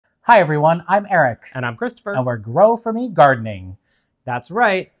Hi everyone, I'm Eric. And I'm Christopher. And we're Grow For Me Gardening. That's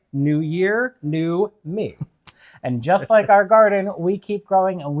right. New year, new me. And just like our garden, we keep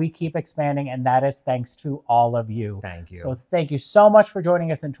growing and we keep expanding, and that is thanks to all of you. Thank you. So thank you so much for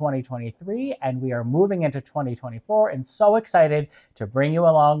joining us in 2023, and we are moving into 2024 and so excited to bring you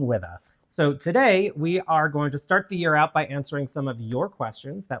along with us. So today we are going to start the year out by answering some of your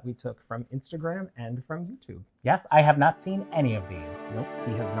questions that we took from Instagram and from YouTube. Yes, I have not seen any of these. Nope,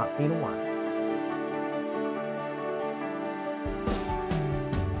 he has not seen one.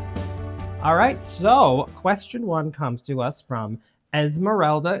 All right, so question one comes to us from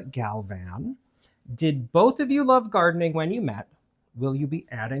Esmeralda Galvan. Did both of you love gardening when you met? Will you be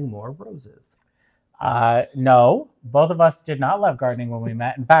adding more roses? No, both of us did not love gardening when we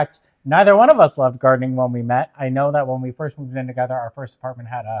met. In fact, neither one of us loved gardening when we met. I know that when we first moved in together, our first apartment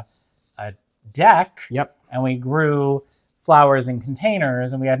had a deck. Yep. And we grew flowers in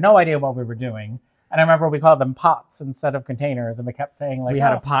containers, and we had no idea what we were doing. And I remember we called them pots instead of containers, and we kept saying like, we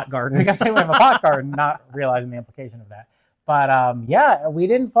had a pot garden. We kept saying we have a pot garden, not realizing the implication of that. But yeah, we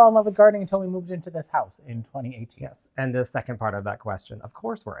didn't fall in love with gardening until we moved into this house in 2018. Yes, and the second part of that question, of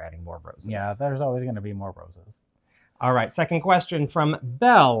course we're adding more roses. Yeah, there's always going to be more roses. All right, second question from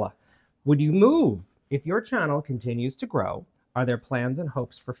Belle. Would you move if your channel continues to grow? Are there plans and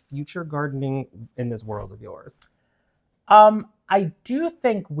hopes for future gardening in this world of yours? I do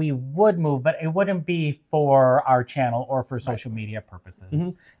think we would move, but it wouldn't be for our channel or for social media purposes.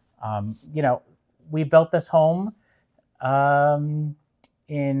 Mm-hmm. You know, we built this home in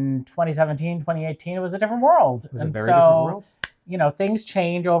 2017, 2018. It was a different world. It was a very different world. You know, things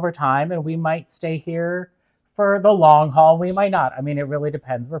change over time, and we might stay here for the long haul. We might not. I mean, it really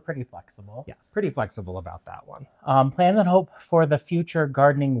depends. We're pretty flexible. Yeah, pretty flexible about that one. Plans and hope for the future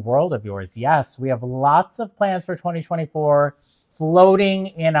gardening world of yours. Yes, we have lots of plans for 2024 floating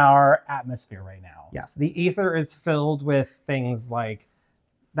in our atmosphere right now. Yes, the ether is filled with things like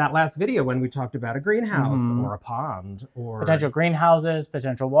that last video when we talked about a greenhouse or a pond or potential greenhouses,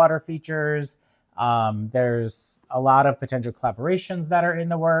 potential water features. There's a lot of potential collaborations that are in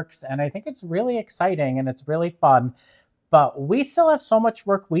the works, and I think it's really exciting and it's really fun, but we still have so much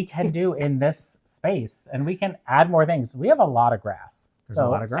work we can do in this space, and we can add more things. We have a lot of grass. There's a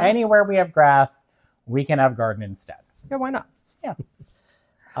lot of grass. Anywhere we have grass, we can have garden instead. Yeah, why not? Yeah.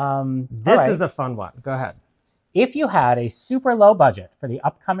 This is a fun one. Go ahead. If you had a super low budget for the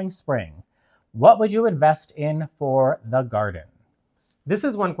upcoming spring, what would you invest in for the garden? This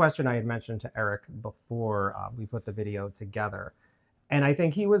is one question I had mentioned to Eric before we put the video together. And I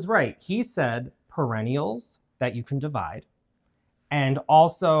think he was right. He said perennials that you can divide and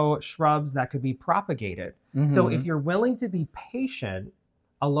also shrubs that could be propagated. Mm-hmm. So if you're willing to be patient,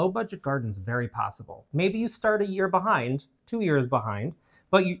 a low budget garden is very possible. Maybe you start a year behind, 2 years behind,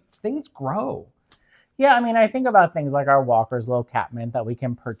 but things grow. Yeah, I mean, I think about things like our Walker's Low Catmint that we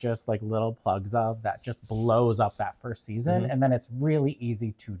can purchase like little plugs of that just blows up that first season. Mm-hmm. And then it's really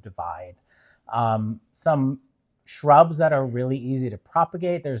easy to divide. Some shrubs that are really easy to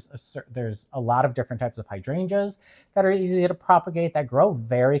propagate. There's a lot of different types of hydrangeas that are easy to propagate that grow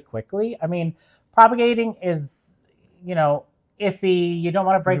very quickly. I mean, propagating is, you know, iffy. You don't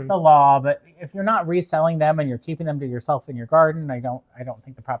want to break the law, but if you're not reselling them and you're keeping them to yourself in your garden, I don't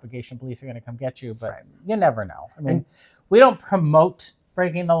think the propagation police are going to come get you, but you never know. I mean, we don't promote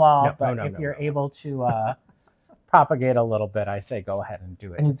breaking the law, but if you're able to propagate a little bit, I say go ahead and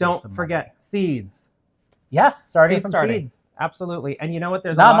do it. And don't forget seeds. Yes, starting from seeds. Absolutely. And you know what?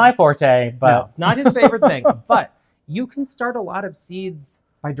 There's not my forte, but no, it's not his favorite thing, but you can start a lot of seeds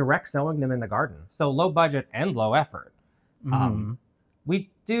by direct sowing them in the garden. So low budget and low effort. Mm-hmm. We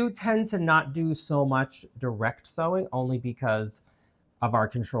do tend to not do so much direct sowing only because of our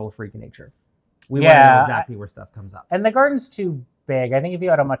control freak nature. We want to know exactly where stuff comes up. And the garden's too big. I think if you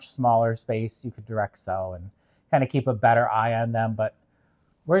had a much smaller space, you could direct sow and kind of keep a better eye on them. But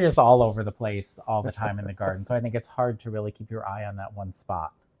we're just all over the place all the time in the garden. So I think it's hard to really keep your eye on that one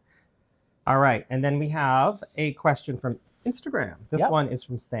spot. All right. And then we have a question from Instagram. This one is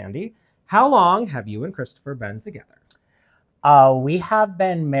from Sandy. How long have you and Christopher been together? We have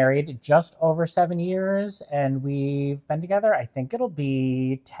been married just over 7 years, and we've been together. I think it'll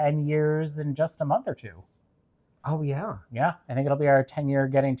be 10 years in just a month or two. Oh, yeah. Yeah, I think it'll be our 10-year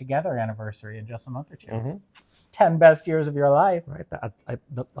getting together anniversary in just a month or two. Mm-hmm. 10 best years of your life. Right,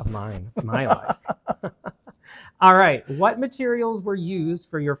 of my life. All right, what materials were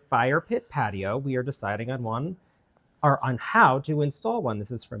used for your fire pit patio? We are deciding on how to install one. This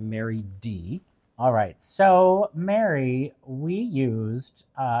is from Mary D. All right, so Mary, we used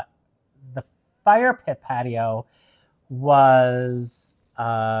the fire pit patio was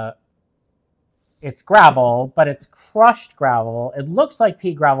it's gravel, but it's crushed gravel. It looks like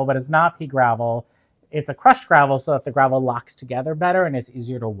pea gravel, but it's not pea gravel. It's a crushed gravel so that the gravel locks together better and it's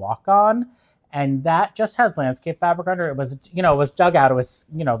easier to walk on. And that just has landscape fabric under it. It was, it was dug out. It was,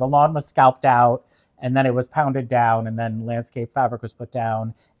 the lawn was scalped out and then it was pounded down and then landscape fabric was put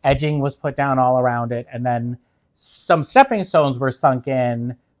down. Edging was put down all around it. And then some stepping stones were sunk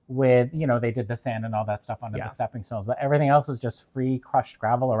in with, they did the sand and all that stuff under the stepping stones, but everything else was just free crushed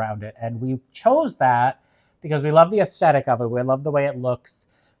gravel around it. And we chose that because we love the aesthetic of it. We love the way it looks.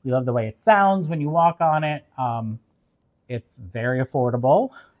 We love the way it sounds when you walk on it. It's very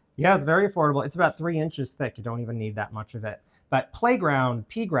affordable. Yeah, it's very affordable. It's about 3 inches thick. You don't even need that much of it. But playground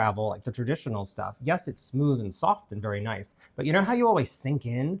pea gravel, like the traditional stuff, yes, it's smooth and soft and very nice. But you know how you always sink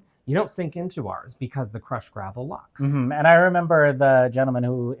in? You don't sink into ours because the crushed gravel locks. Mm-hmm. And I remember the gentleman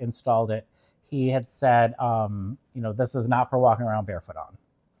who installed it, he had said, this is not for walking around barefoot on.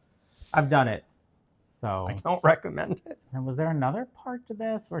 I've done it. So I don't recommend it. And was there another part to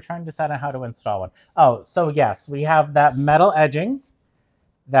this? We're trying to decide on how to install one. Oh, so yes, we have that metal edging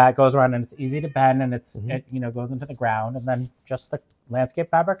that goes around and it's easy to bend and it's it goes into the ground, and then just the landscape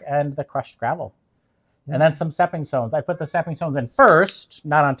fabric and the crushed gravel. And then some stepping stones. I put the stepping stones in first,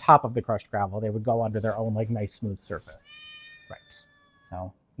 not on top of the crushed gravel. They would go under their own nice smooth surface. Right.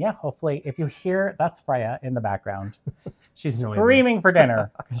 So yeah, hopefully if you hear, that's Freya in the background. She's screaming for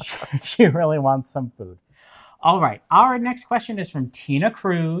dinner. She really wants some food. All right. Our next question is from Tina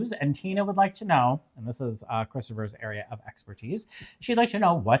Cruz. And Tina would like to know, and this is Christopher's area of expertise, she'd like to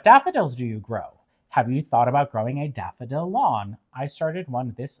know, what daffodils do you grow? Have you thought about growing a daffodil lawn? I started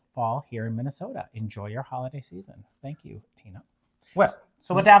one this fall here in Minnesota. Enjoy your holiday season. Thank you, Tina. Well,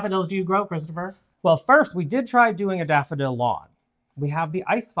 so what daffodils do you grow, Christopher? Well, first, we did try doing a daffodil lawn. We have the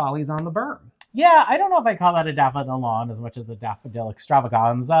ice follies on the berm. Yeah, I don't know if I call that a daffodil lawn as much as a daffodil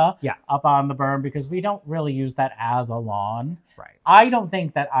extravaganza up on the berm, because we don't really use that as a lawn. Right. I don't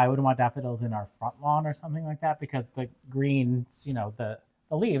think that I would want daffodils in our front lawn or something like that, because the greens, the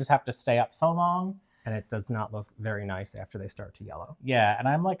leaves have to stay up so long. And it does not look very nice after they start to yellow. Yeah, and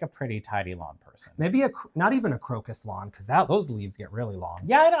I'm like a pretty tidy lawn person. Maybe not even a crocus lawn, because those leaves get really long.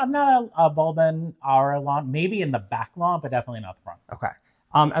 Yeah, I'm not a bulbin or lawn. Maybe in the back lawn, but definitely not the front. Okay.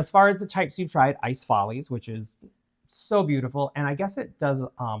 As far as the types you've tried, ice follies, which is so beautiful. And I guess it does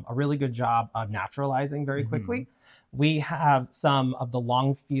a really good job of naturalizing very quickly. We have some of the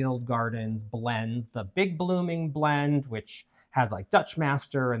Longfield Gardens blends, the Big Blooming blend, which has Dutch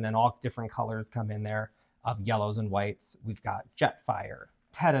Master, and then all different colors come in there of yellows and whites. We've got Jetfire,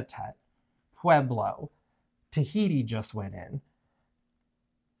 Tete-a-Tete, Pueblo, Tahiti just went in.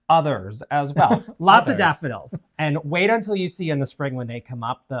 Others as well. Lots of daffodils. And wait until you see in the spring when they come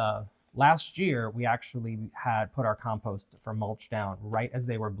up. Last year, we actually had put our compost for mulch down right as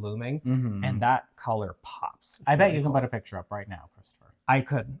they were blooming, and that color pops. I bet you can put a picture up right now, Christopher. I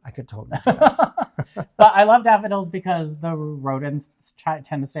could totally do that. But I love daffodils because the rodents tend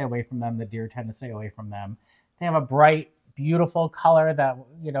to stay away from them. The deer tend to stay away from them. They have a bright, beautiful color that,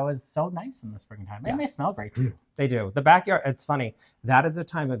 is so nice in the springtime. And they smell great too. They do. The backyard, it's funny. That is a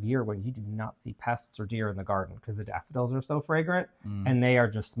time of year when you do not see pests or deer in the garden because the daffodils are so fragrant and they are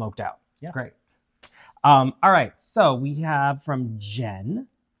just smoked out. It's great. All right. So we have from Jen,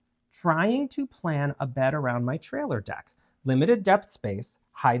 trying to plan a bed around my trailer deck. Limited depth space,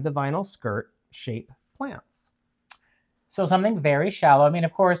 hide the vinyl skirt, shape plants. So something very shallow. I mean,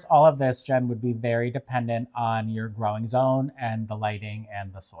 of course, all of this, Jen, would be very dependent on your growing zone and the lighting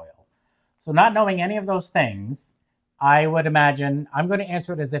and the soil. So not knowing any of those things, I would imagine, I'm going to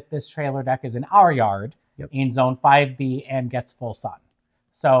answer it as if this trailer deck is in our yard in zone 5B and gets full sun.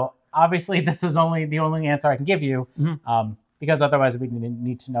 So obviously this is the only answer I can give you, because otherwise we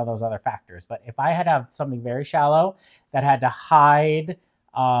need to know those other factors. But if I had to have something very shallow that had to hide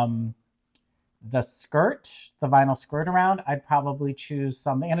the skirt, the vinyl skirt around, I'd probably choose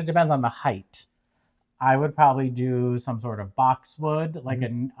something, and it depends on the height. I would probably do some sort of boxwood, like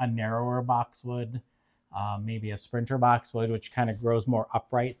a narrower boxwood, maybe a sprinter boxwood, which kind of grows more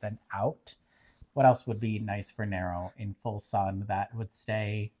upright than out. What else would be nice for narrow in full sun that would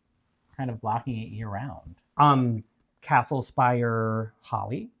stay kind of blocking it year round? Castle Spire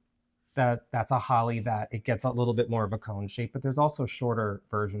holly. That's a holly that it gets a little bit more of a cone shape, but there's also shorter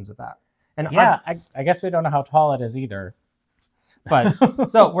versions of that. And yeah, I guess we don't know how tall it is either. But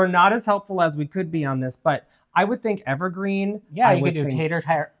so we're not as helpful as we could be on this, but I would think evergreen. Yeah, you could do tater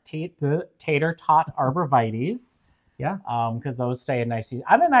tot arborvitaes. Yeah. Because those stay in nice season.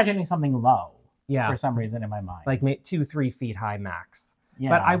 I'm imagining something low. Yeah. For some reason in my mind. Like 2-3 feet high max. Yeah.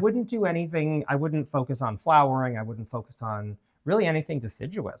 But I wouldn't do anything. I wouldn't focus on flowering. I wouldn't focus on really anything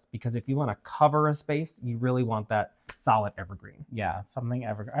deciduous, because if you want to cover a space, you really want that solid evergreen. Yeah, something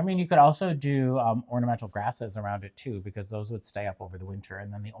evergreen. I mean, you could also do ornamental grasses around it too, because those would stay up over the winter.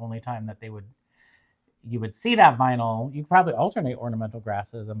 And then the only time that you would see that vinyl, you could probably alternate ornamental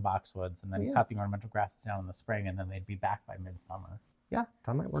grasses and boxwoods, and then cut the ornamental grasses down in the spring, and then they'd be back by midsummer. Yeah,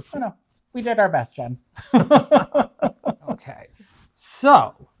 that might work. I know. We did our best, Jen. Okay.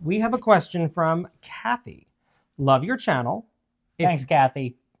 So we have a question from Kathy. Love your channel. Thanks,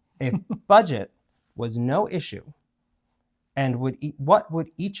 Kathy. If budget was no issue, and what would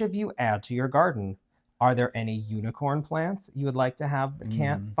each of you add to your garden? Are there any unicorn plants you would like to have but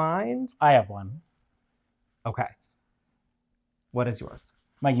can't find? I have one. Okay. What is yours?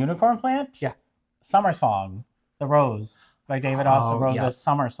 My unicorn plant? Yeah. Summer Song, the rose by David Austin Rose's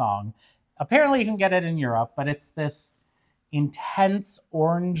Summer Song. Apparently you can get it in Europe, but it's this intense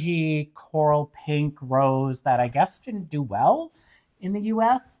orangey coral pink rose that I guess didn't do well in the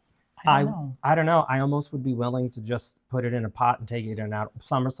US. I don't know. I almost would be willing to just put it in a pot and take it in and out.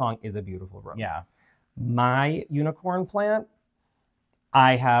 Summer Song is a beautiful rose. Yeah. My unicorn plant,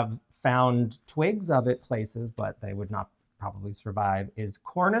 I have found twigs of it places, but they would not probably survive, is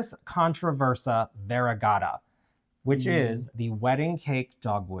Cornus controversa variegata, which is the wedding cake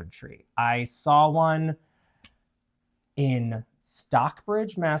dogwood tree. I saw one in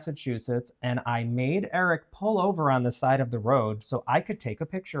Stockbridge, Massachusetts, and I made Eric pull over on the side of the road so I could take a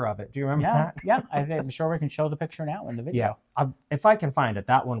picture of it. Do you remember that? Yeah, I'm sure we can show the picture now in the video. Yeah, if I can find it,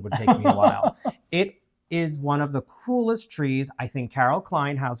 that one would take me a while. It is one of the coolest trees. I think Carol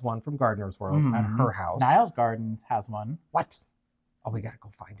Klein has one from Gardener's World at her house. Niles Gardens has one. What? Oh, we gotta go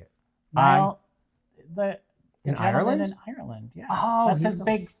find it. In Ireland? In Ireland, yeah. Oh, that's his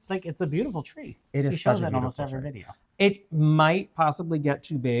big, it's a beautiful tree. It is. He shows it in almost every video. It might possibly get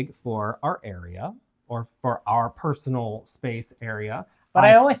too big for our area or for our personal space area. But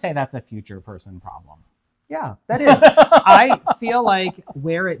I always say that's a future person problem. Yeah, that is. I feel like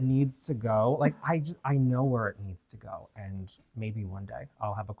where it needs to go, I know where it needs to go. And maybe one day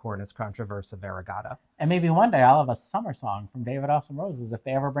I'll have a Cornus controversa variegata. And maybe one day I'll have a Summer Song from David Austin Roses if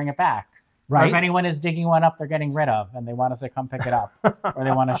they ever bring it back. Right. Or if anyone is digging one up they're getting rid of and they want us to come pick it up or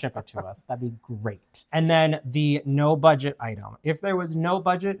they want to ship it to us, that'd be great. And then the no budget item. If there was no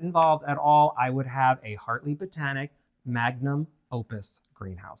budget involved at all, I would have a Hartley Botanic Magnum Opus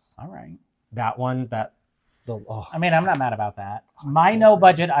greenhouse. All right. That one, I mean, I'm not mad about that. My no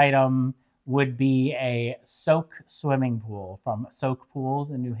budget item would be a Soake swimming pool from Soake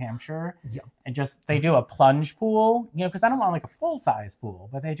Pools in New Hampshire. Yep. And they do a plunge pool, because I don't want a full size pool,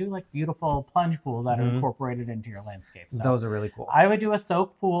 but they do beautiful plunge pools that are incorporated into your landscape. So those are really cool. I would do a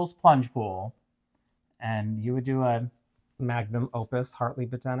Soake Pools plunge pool, and you would do a Magnum Opus Hartley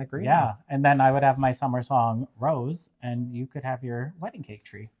Botanic greenhouse. Yeah, and then I would have my Summer Song rose, and you could have your wedding cake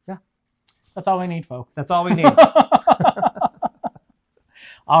tree. Yeah. That's all we need, folks. That's all we need.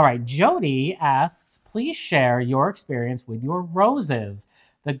 All right. Jody asks, please share your experience with your roses.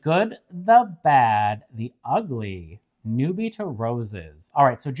 The good, the bad, the ugly. Newbie to roses. All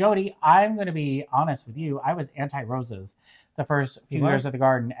right. So Jody, I'm going to be honest with you. I was anti-roses the first few years of the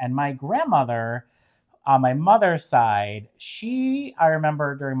garden. And my grandmother, on my mother's side, I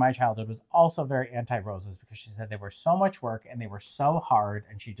remember during my childhood, was also very anti-roses because she said they were so much work and they were so hard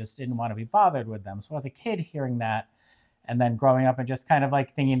and she just didn't want to be bothered with them. So as a kid hearing that and then growing up and just kind of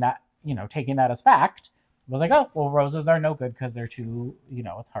thinking that, taking that as fact, was oh, well, roses are no good because they're too,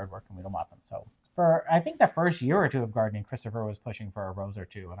 it's hard work and we don't want them. So for, I think the first year or two of gardening, Christopher was pushing for a rose or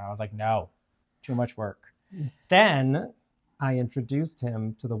two. And I was like, no, too much work. Then I introduced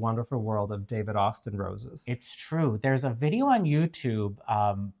him to the wonderful world of David Austin roses. It's true. There's a video on YouTube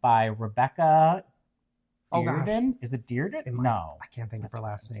by Rebecca Dearden. Is it Dearden? No. I can't think of her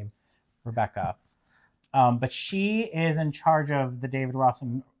last name. Rebecca. But she is in charge of the David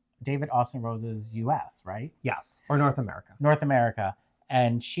Austin Roses US, right? Yes. Or North America. North America.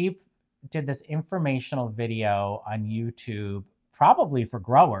 And she did this informational video on YouTube, probably for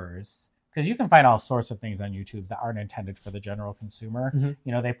growers, because you can find all sorts of things on YouTube that aren't intended for the general consumer.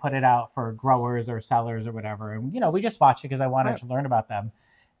 They put it out for growers or sellers or whatever. And, we just watched it because I wanted to learn about them.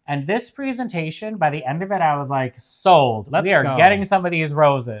 And this presentation, by the end of it, I was like, sold. We are getting some of these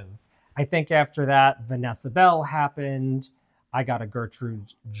roses. I think after that, Vanessa Bell happened. I got a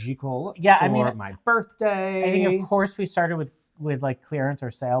Gertrude Jekyll for my birthday. I think, of course, we started with clearance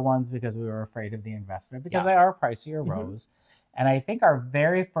or sale ones because we were afraid of the investment because they are a pricier rose. And I think our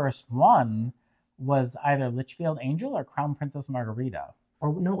very first one was either Litchfield Angel or Crown Princess Margarita.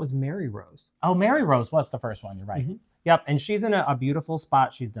 Or no, it was Mary Rose. Oh, Mary Rose was the first one. You're right. Yep, and she's in a beautiful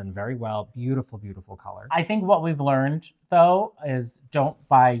spot. She's done very well. Beautiful, beautiful color. I think what we've learned though is don't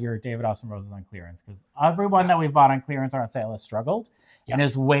buy your David Austin roses on clearance, because everyone that we've bought on clearance or on sale has struggled and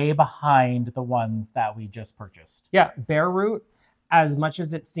is way behind the ones that we just purchased. Yeah, bare root, as much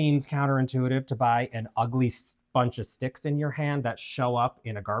as it seems counterintuitive to buy an ugly bunch of sticks in your hand that show up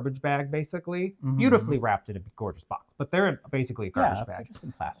in a garbage bag, basically, beautifully wrapped in a gorgeous box, but they're basically a garbage bag. Just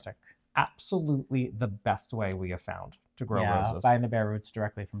in plastic. Absolutely the best way we have found to grow roses. Buying the bare roots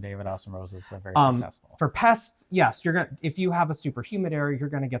directly from David Austin roses were very successful. For pests, yes, you're gonna, if you have a super humid area, you're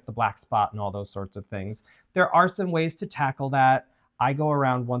gonna get the black spot and all those sorts of things. There are some ways to tackle that. I go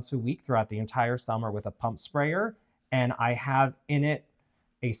around once a week throughout the entire summer with a pump sprayer, and I have in it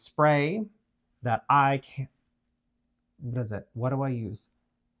a spray that I can't, what is it? What do I use?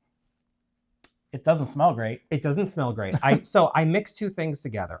 It doesn't smell great. It doesn't smell great. So I mix two things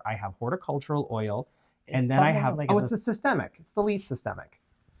together. I have horticultural oil, and then I have, it's the systemic. It's the leaf systemic.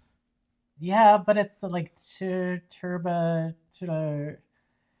 Yeah, but it's like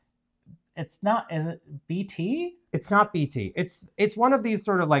it's not, is it BT? It's not BT. It's one of these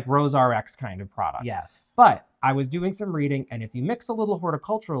sort of like Rose RX kind of products. Yes. But I was doing some reading, and if you mix a little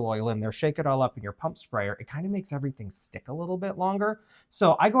horticultural oil in there, shake it all up in your pump sprayer, it kind of makes everything stick a little bit longer.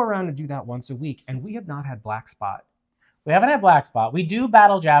 So I go around and do that once a week, and we have not had black spot. We haven't had black spot. We do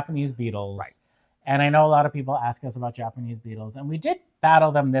battle Japanese beetles. Right. And I know a lot of people ask us about Japanese beetles, and we did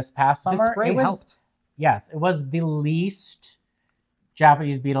battle them this past summer. The spray helped. Yes, it was the least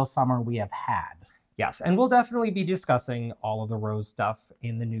Japanese beetle summer we have had. Yes, and we'll definitely be discussing all of the rose stuff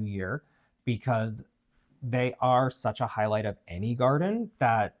in the new year, because they are such a highlight of any garden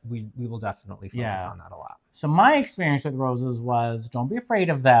that we will definitely focus on that a lot. So my experience with roses was, don't be afraid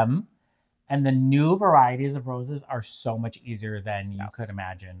of them. And the new varieties of roses are so much easier than you could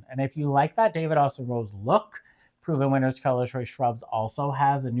imagine. And if you like that David Austin rose look, Proven Winners Color Choice Shrubs also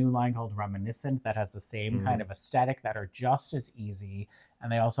has a new line called Reminiscent that has the same kind of aesthetic that are just as easy.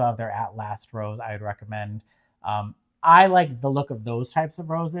 And they also have their At Last rose I would recommend. I like the look of those types of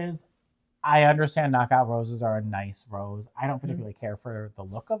roses. I understand knockout roses are a nice rose. I don't particularly care for the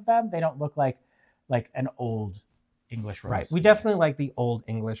look of them. They don't look like an old English rose. Right. We definitely like the old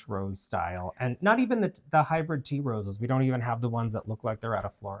English rose style, and not even the hybrid tea roses. We don't even have the ones that look like they're at a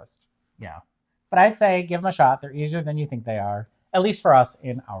florist. Yeah. But I'd say give them a shot. They're easier than you think they are, at least for us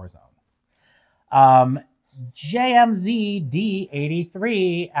in our zone.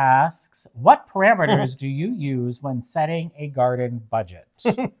 JMZD83 asks, what parameters do you use when setting a garden budget?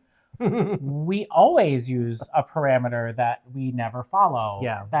 We always use a parameter that we never follow.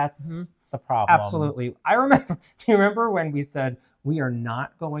 Yeah. That's the problem. Absolutely. I remember, do you remember when we said we are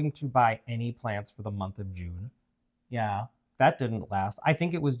not going to buy any plants for the month of June? Yeah. That didn't last. I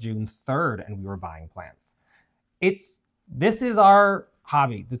think it was June 3rd and we were buying plants. This is our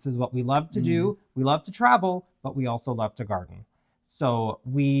hobby. This is what we love to do. We love to travel, but we also love to garden. So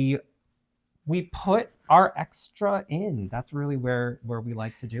we put our extra in. That's really where we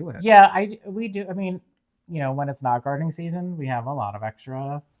like to do it. Yeah, we do. I mean, when it's not gardening season, we have a lot of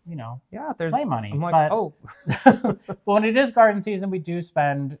extra, there's play money. I'm like, but when it is garden season, we do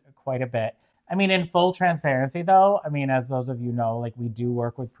spend quite a bit. I mean, in full transparency, though, as those of you know, we do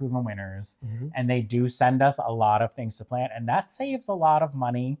work with Proven Winners, and they do send us a lot of things to plant, and that saves a lot of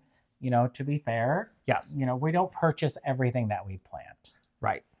money, to be fair. Yes. We don't purchase everything that we plant.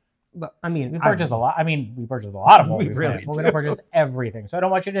 Right. But we purchase a lot. We purchase a lot of what we really plant. We're going to purchase everything. So I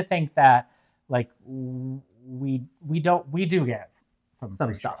don't want you to think that, we do get some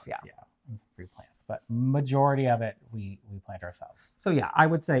free stuff. Yeah. And some free plants. But majority of it we plant ourselves. So yeah, I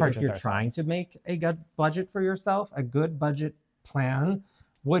would say if you're trying ourselves. to make a good budget for yourself, a good budget plan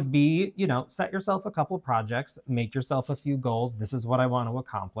would be, set yourself a couple of projects, make yourself a few goals. This is what I want to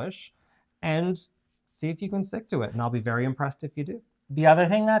accomplish, and see if you can stick to it. And I'll be very impressed if you do. The other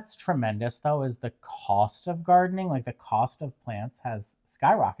thing that's tremendous, though, is the cost of gardening. The cost of plants has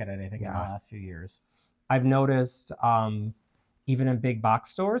skyrocketed, I think, in the last few years. I've noticed, even in big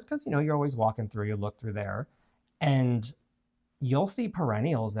box stores, because you're always walking through, you look through there, and you'll see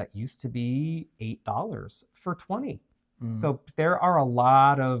perennials that used to be $8 for $20. So there are a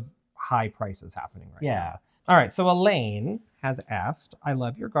lot of high prices happening right now. All right, so Elaine has asked, I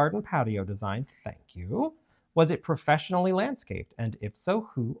love your garden patio design. Thank you. Was it professionally landscaped? And if so,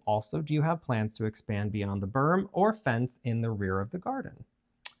 who? Also, do you have plans to expand beyond the berm or fence in the rear of the garden?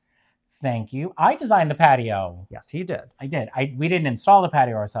 Thank you. I designed the patio. Yes, he did. I did. We didn't install the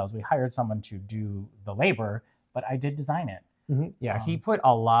patio ourselves. We hired someone to do the labor, but I did design it. Yeah, he put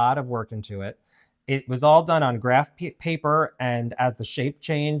a lot of work into it. It was all done on graph paper, and as the shape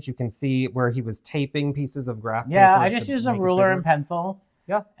changed, you can see where he was taping pieces of graph paper. Yeah, I just used a ruler and pencil.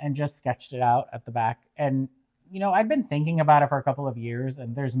 Yeah. And just sketched it out at the back. And, you know, I'd been thinking about it for a couple of years,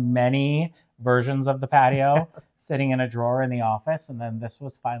 and there's many versions of the patio sitting in a drawer in the office. And then this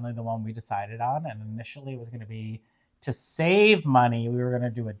was finally the one we decided on. And initially it was going to be to save money. We were going to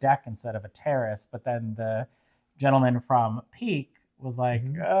do a deck instead of a terrace. But then the gentleman from Peak was like,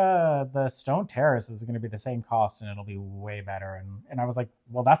 the stone terrace is going to be the same cost and it'll be way better. And I was like,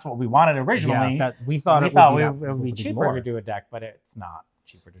 well, that's what we wanted originally. Yeah, we thought it would be cheaper more to do a deck, but it's not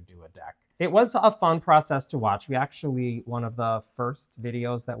cheaper to do a deck. It was a fun process to watch. We actually, one of the first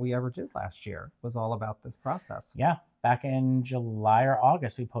videos that we ever did last year was all about this process. Yeah, back in July or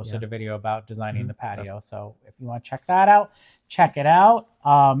August, we posted a video about designing the patio. So if you want to check that out, check it out.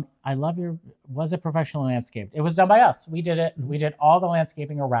 I love was it professional landscaped? It was done by us. We did it. We did all the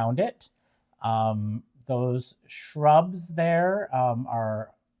landscaping around it. Those shrubs there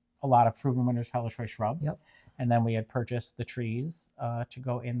are a lot of proven winners Trellis shrubs. Yep. And then we had purchased the trees to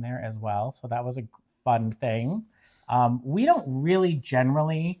go in there as well. So that was a fun thing. We don't really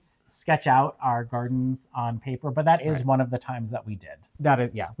generally sketch out our gardens on paper, but that is one of the times that we did. That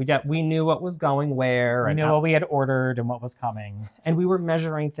is, yeah. We knew what was going where. We knew what we had ordered and what was coming. And we were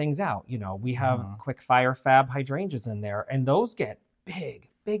measuring things out. You know, we have quick fire fab hydrangeas in there, and those get big.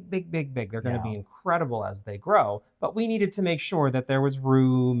 They're going to be incredible as they grow. But we needed to make sure that there was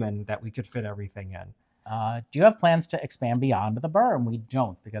room and that we could fit everything in. Do you have plans to expand beyond the berm? We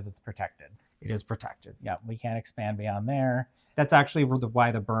don't, because it's protected. It is protected. Yeah, we can't expand beyond there. That's actually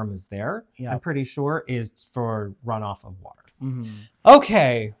why the berm is there. Yeah. I'm pretty sure is for runoff of water. Mm-hmm.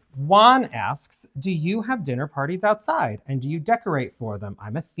 Okay, Juan asks, do you have dinner parties outside and do you decorate for them?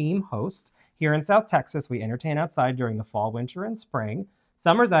 I'm a theme host. Here in South Texas, we entertain outside during the fall, winter, and spring.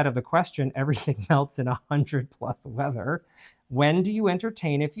 Summer's out of the question. Everything melts in 100+ weather. When do you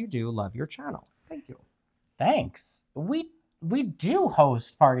entertain? If you do, love your channel. Thank you. Thanks. We do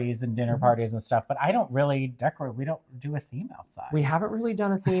host parties and dinner parties and stuff, but I don't really decorate. We don't do a theme outside. We haven't really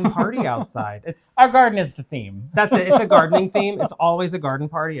done a theme party outside. Our garden is the theme. That's it. It's a gardening theme. It's always a garden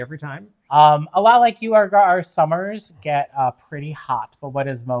party every time. A lot like you, our summers get pretty hot, but what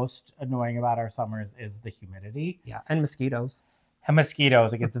is most annoying about our summers is the humidity. Yeah, and mosquitoes. And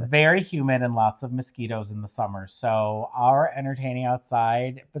mosquitoes. It gets very humid and lots of mosquitoes in the summer. So our entertaining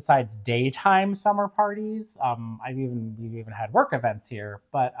outside, besides daytime summer parties, we've even had work events here.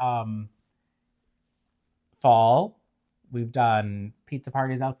 But fall, we've done pizza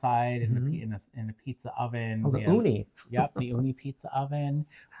parties outside in a pizza oven. Oh, the uni. Yep, the uni pizza oven.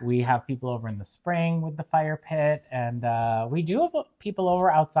 We have people over in the spring with the fire pit, and we do have people over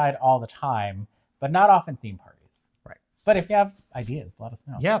outside all the time, but not often theme parties. But if you have ideas, let us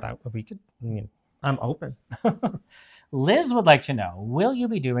know. Yeah, I'm open. Liz would like to know, will you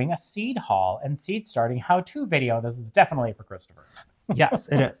be doing a seed haul and seed starting how-to video? This is definitely for Christopher. Yes,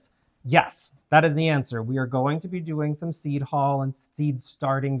 it is. Yes, that is the answer. We are going to be doing some seed haul and seed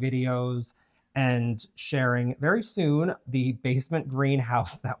starting videos and sharing very soon the basement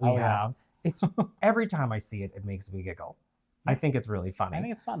greenhouse that we have. It's every time I see it, it makes me giggle. I think it's really funny. I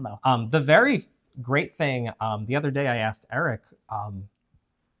think it's fun, though. The very great thing, the other day I asked Eric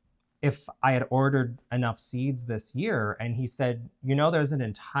if I had ordered enough seeds this year, and he said, you know, there's an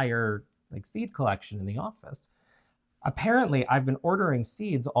entire seed collection in the office. Apparently, I've been ordering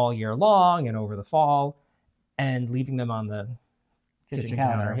seeds all year long and over the fall and leaving them on the kitchen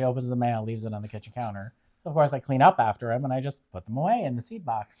counter. He opens the mail, leaves it on the kitchen counter. So, of course, I clean up after him, and I just put them away in the seed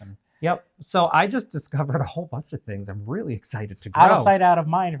box. And yep. So I just discovered a whole bunch of things. I'm really excited to grow. Out of sight, out of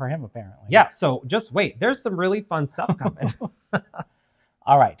mind for him, apparently. Yeah. So just wait. There's some really fun stuff coming.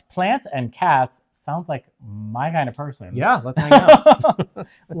 All right. Plants and cats sounds like my kind of person. Yeah. Let's hang out.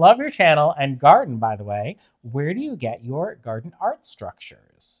 Love your channel and garden, by the way. Where do you get your garden art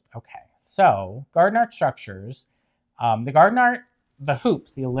structures? Okay. So garden art structures, the garden art, the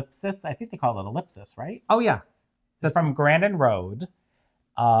hoops, the ellipsis, I think they call it ellipsis, right? Oh, yeah. That's from Grandin Road.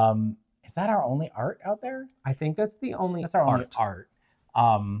 Is that our only art out there? I think that's the only only art.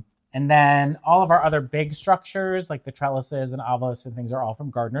 And then all of our other big structures, like the trellises and obelisks and things, are all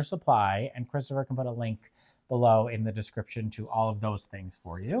from Gardener Supply. And Christopher can put a link below in the description to all of those things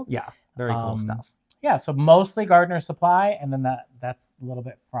for you. Yeah, very cool stuff. Yeah, so mostly Gardener Supply, and then that's a little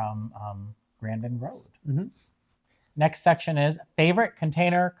bit from Grandin Road. Mm-hmm. Next section is favorite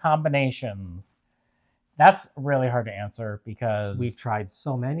container combinations. That's really hard to answer because we've tried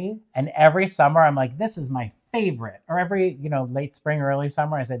so many. And every summer I'm like, this is my favorite. Or every, late spring, early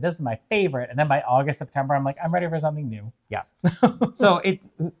summer, I say, this is my favorite. And then by August, September, I'm like, I'm ready for something new. Yeah. So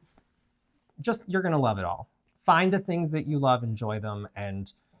you're going to love it all. Find the things that you love, enjoy them,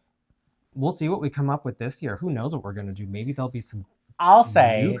 and we'll see what we come up with this year. Who knows what we're going to do? Maybe there'll be some I'll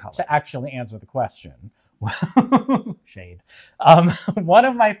say, new colors. to actually answer the question, shade. One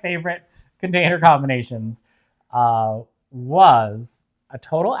of my favorite container combinations was a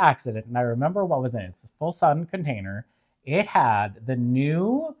total accident, and I remember what was in it. It's a full sun container. It had the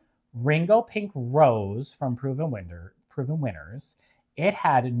new Ringo Pink Rose from Proven Winners. It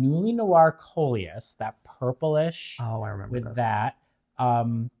had Newly Noir Coleus, that purplish. Oh, I remember with this. that.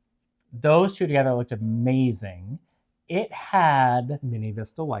 Those two together looked amazing. It had Mini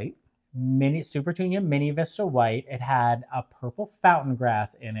Vista White. Super Tunia Mini Vista White. It had a purple fountain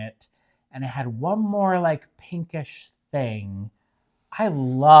grass in it, and it had one more like pinkish thing. I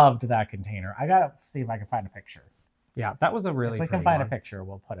loved that container. I gotta see if I can find a picture. Yeah, that was a really If we pretty can find one. a picture,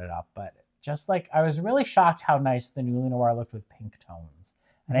 we'll put it up. But just like, I was really shocked how nice the Newly Noir looked with pink tones.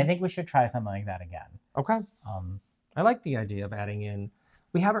 And I think we should try something like that again. Okay. I like the idea of adding in.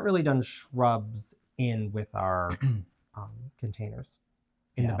 We haven't really done shrubs in with our containers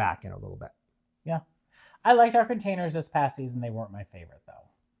in the back end a little bit. Yeah. I liked our containers this past season. They weren't my favorite, though.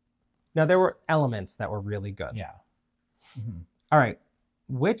 Now, there were elements that were really good. Yeah. Mm-hmm. All right.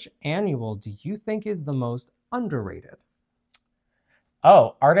 Which annual do you think is the most underrated?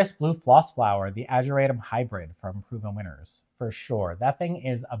 Oh, Artist Blue Floss Flower, the Ageratum Hybrid from Proven Winners, for sure. That thing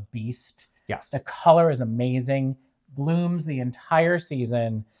is a beast. Yes. The color is amazing. Blooms the entire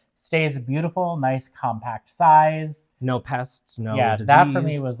season. Stays beautiful, nice, compact size. No pests, no disease. That for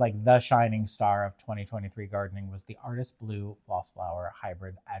me was like the shining star of 2023 gardening, was the Artist Blue Floss Flower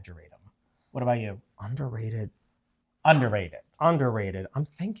Hybrid Ageratum. What about you? Underrated. Underrated. Underrated. I'm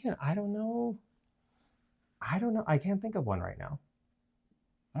thinking, I don't know. I can't think of one right now.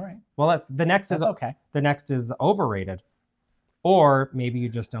 All right. Well, that's okay. The next is overrated. Or maybe you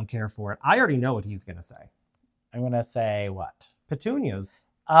just don't care for it. I already know what he's going to say. I'm going to say what? Petunias.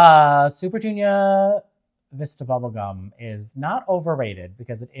 Super Tunia Vista Bubblegum is not overrated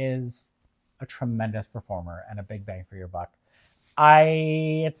because it is a tremendous performer and a big bang for your buck.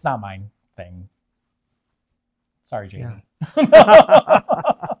 It's not my thing. Sorry, Jamie. Yeah.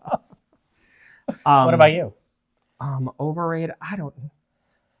 What about you? Overrated. I don't.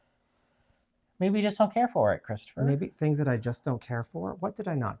 Maybe you just don't care for it, Christopher. Maybe things that I just don't care for. What did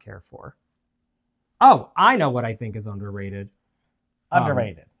I not care for? Oh, I know what I think is underrated.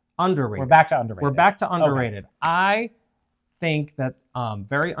 Underrated. Underrated. We're back to underrated. We're back to underrated. Okay. I think that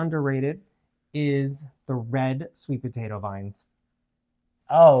very underrated is the red sweet potato vines.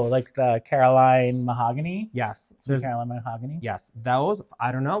 Oh, like the Caroline Mahogany? Yes. Caroline Mahogany? Yes. Those,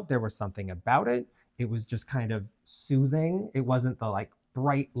 I don't know. There was something about it. It was just kind of soothing. It wasn't the like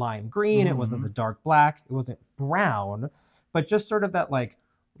bright lime green. It wasn't the dark black. It wasn't brown, but just sort of that like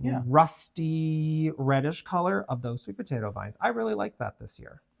rusty reddish color of those sweet potato vines. I really like that this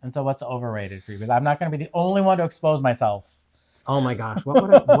year. And so what's overrated for you? Because I'm not going to be the only one to expose myself. Oh my gosh.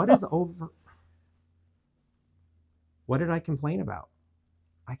 What is over? What did I complain about?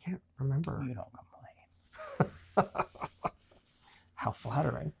 I can't remember. You don't complain. How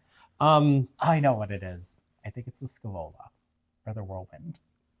flattering. I know what it is. I think it's the Scaevola or the Whirlwind.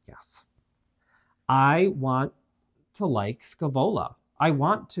 Yes. I want to like Scaevola. I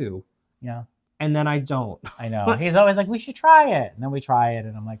want to. Yeah. And then I don't. I know. He's always like, we should try it. And then we try it.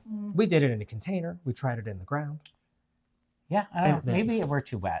 And I'm like, We did it in a container. We tried it in the ground. Yeah. I don't know. Maybe we're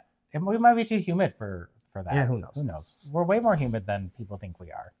too wet. We might be too humid for that. Yeah, who knows? Who knows? We're way more humid than people think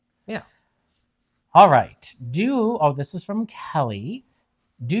we are. Yeah. All right. This is from Kelly.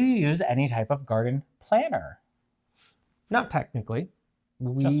 Do you use any type of garden planner? Not technically.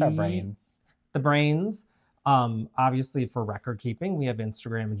 Just our brains. The brains. Obviously for record keeping, we have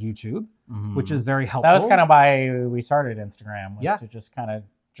Instagram and YouTube, which is very helpful. That was kind of why we started Instagram, was to just kind of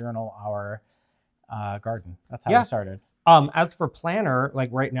journal our garden. That's how we started. As for planner, like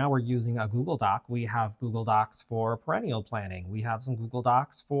right now we're using a Google Doc. We have Google Docs for perennial planning. We have some Google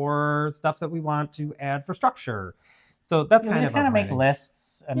Docs for stuff that we want to add for structure. So that's kind of make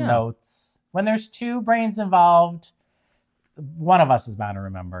lists and notes. When there's two brains involved, one of us is bound to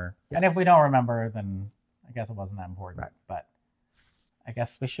remember. Yes. And if we don't remember, then I guess it wasn't that important. Right. But I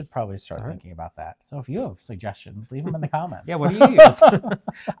guess we should probably start thinking about that. So if you have suggestions, leave them in the comments. Yeah, what do you use? All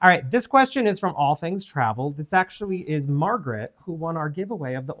right, this question is from All Things Travel. This actually is Margaret, who won our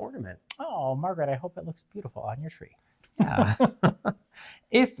giveaway of the ornament. Oh, Margaret, I hope it looks beautiful on your tree. Yeah.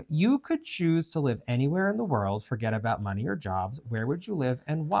 If you could choose to live anywhere in the world, forget about money or jobs, where would you live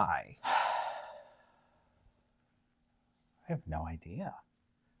and why? I have no idea.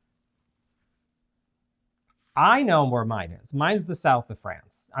 I know where mine is. Mine's the south of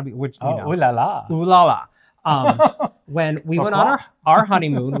France. I mean, which, you know. Ooh la la. Ooh la la. When we went on our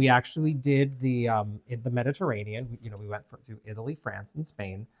honeymoon, we actually did in the Mediterranean. You know, we went through Italy, France, and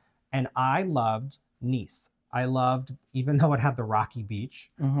Spain, and I loved Nice. I loved, even though it had the rocky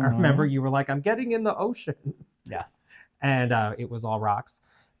beach. I remember you were like, "I'm getting in the ocean." Yes. And it was all rocks.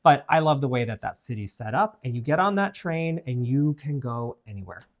 But I love the way that city's set up, and you get on that train and you can go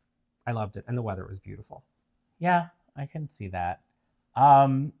anywhere. I loved it, and the weather was beautiful. Yeah, I can see that.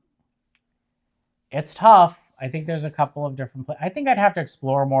 It's tough. I think there's a couple of different places. I think I'd have to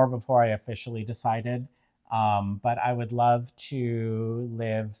explore more before I officially decided. But I would love to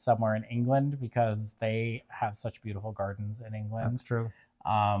live somewhere in England because they have such beautiful gardens in England. That's true.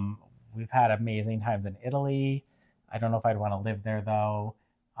 We've had amazing times in Italy. I don't know if I'd want to live there though.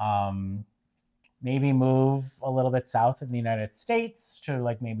 Maybe move a little bit south in the United States to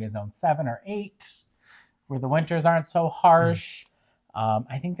like maybe a zone 7 or 8 where the winters aren't so harsh.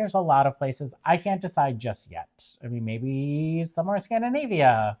 I think there's a lot of places. I can't decide just yet. I mean, maybe somewhere in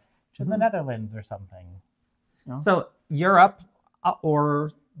Scandinavia, to the Netherlands or something. You know? So Europe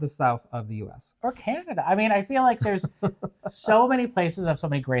or the south of the US? Or Canada. I mean, I feel like there's so many places have so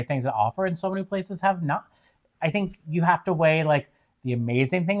many great things to offer and so many places have not. I think you have to weigh like the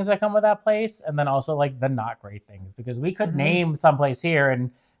amazing things that come with that place and then also like the not great things, because we could name someplace here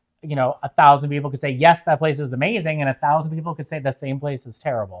and, you know, 1,000 people could say, yes, that place is amazing. And 1,000 people could say the same place is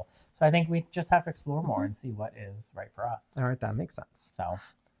terrible. So I think we just have to explore more and see what is right for us. All right. That makes sense. So,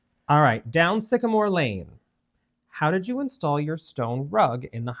 all right. Down Sycamore Lane. How did you install your stone rug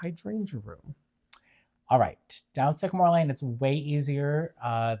in the hydrangea room? All right. Down Sycamore Lane, it's way easier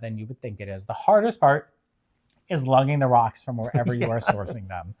than you would think it is. The hardest part is lugging the rocks from wherever you are sourcing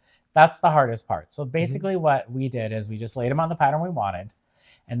them. That's the hardest part. So basically what we did is we just laid them on the pattern we wanted.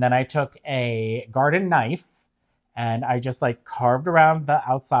 And then I took a garden knife and I just like carved around the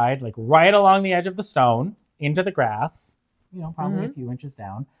outside, like right along the edge of the stone into the grass, you know, probably a few inches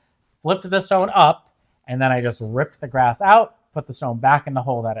down, flipped the stone up, and then I just ripped the grass out, put the stone back in the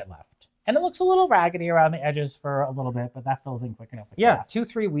hole that it left. And it looks a little raggedy around the edges for a little bit, but that fills in quick enough. Yeah,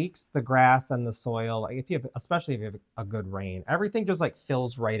 2-3 weeks, the grass and the soil, like especially if you have a good rain, everything just like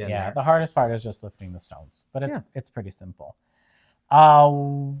fills right in there. Yeah, the hardest part is just lifting the stones, but it's pretty simple.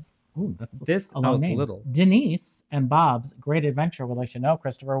 That's this a long name. Little. Denise and Bob's Great Adventure would like to know,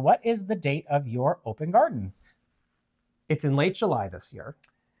 Christopher, what is the date of your open garden? It's in late July this year.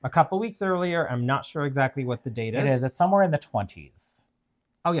 A couple weeks earlier. I'm not sure exactly what the date is. It is. It's somewhere in the 20s.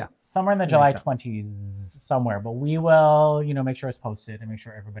 Oh, yeah. Somewhere in the July 20s somewhere. But we will, you know, make sure it's posted and make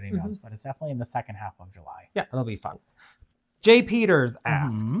sure everybody knows. But it's definitely in the second half of July. Yeah, it'll be fun. Jay Peters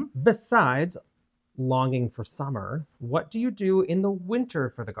asks, besides longing for summer, what do you do in the winter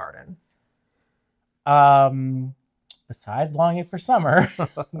for the garden? Besides longing for summer,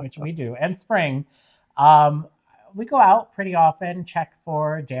 which we do, and spring, we go out pretty often, check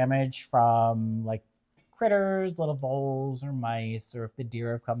for damage from like critters, little voles or mice, or if the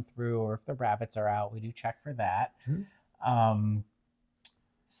deer have come through, or if the rabbits are out, we do check for that.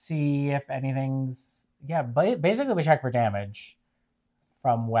 See if anything's, basically we check for damage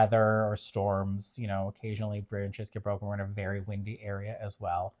from weather or storms. You know, occasionally branches get broken. We're in a very windy area as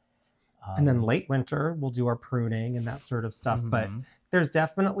well. And then late winter, we'll do our pruning and that sort of stuff. But there's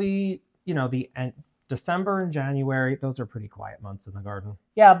definitely, you know, December and January, those are pretty quiet months in the garden.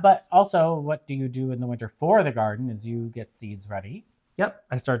 Yeah, but also what do you do in the winter for the garden is you get seeds ready. Yep,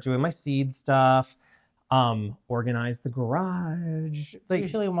 I start doing my seed stuff, organize the garage. It's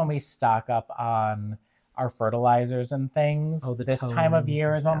usually when we stock up on our fertilizers and things. This time of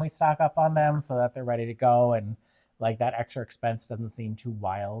year is when we stock up on them so that they're ready to go, and like that extra expense doesn't seem too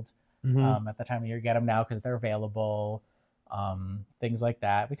wild at the time of year. Get them now because they're available, things like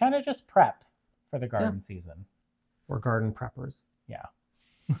that. We kind of just prep for the garden season. We're garden preppers. Yeah.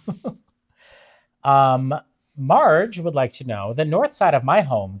 Marge would like to know, the north side of my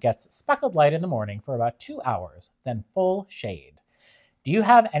home gets speckled light in the morning for about 2 hours, then full shade. Do you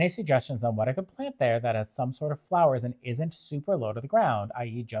have any suggestions on what I could plant there that has some sort of flowers and isn't super low to the ground,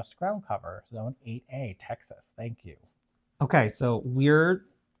 i.e. just ground cover? Zone 8A, Texas. Thank you. Okay, so we're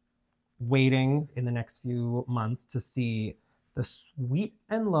waiting in the next few months to see the Sweet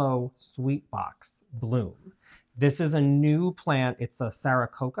and Low Sweet Box bloom. This is a new plant. It's a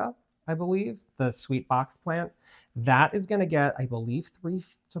Saratoga, I believe, the Sweet Box plant. That is going to get, I believe, 3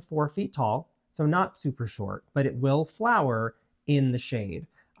 to 4 feet tall. So not super short, but it will flower in the shade.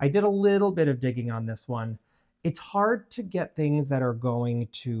 I did a little bit of digging on this one. It's hard to get things that are going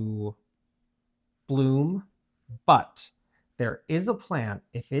to bloom, but there is a plant,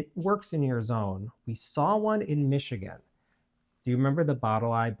 if it works in your zone. We saw one in Michigan. Do you remember the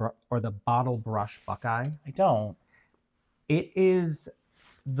bottle brush buckeye? I don't. It is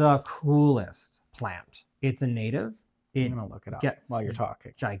the coolest plant. It's a native. I'm gonna look it up while you're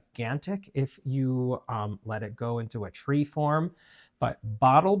talking. Gigantic if you let it go into a tree form. But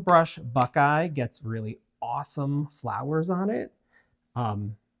bottle brush buckeye gets really awesome flowers on it.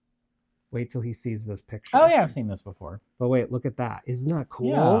 Wait till he sees this picture. Oh yeah, I've seen this before. But wait, look at that. Isn't that cool?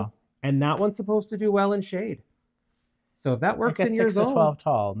 Yeah. And that one's supposed to do well in shade. So if that works in your zone. 6 to 12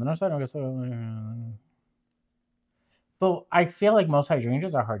 tall. But I feel like most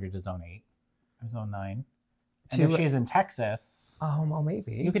hydrangeas are harder to zone 8 or zone 9. And if she's in Texas, oh well,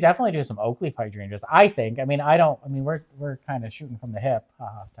 maybe you could definitely do some oak leaf hydrangeas. I think. I mean, we're kind of shooting from the hip,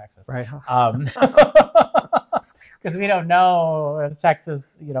 Texas, right? Because we don't know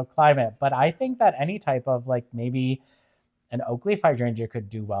Texas, climate. But I think that any type of like maybe an oak leaf hydrangea could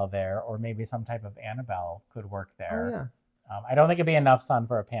do well there, or maybe some type of Annabelle could work there. Oh, yeah. I don't think it'd be enough sun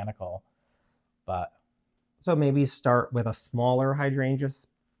for a panicle, but so maybe start with a smaller hydrangea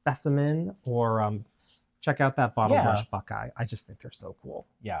specimen, or check out that bottle brush buckeye. I just think they're so cool.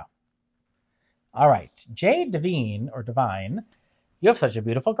 Yeah. All right, Jade Devine or Divine. You have such a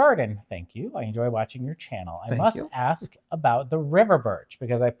beautiful garden. Thank you. I enjoy watching your channel. I must ask about the river birch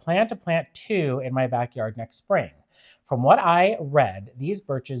because I plan to plant 2 in my backyard next spring. From what I read, these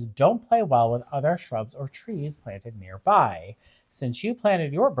birches don't play well with other shrubs or trees planted nearby. Since you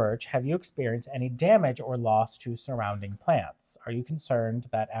planted your birch, have you experienced any damage or loss to surrounding plants? Are you concerned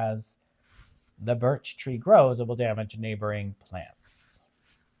that as the birch tree grows, it will damage neighboring plants?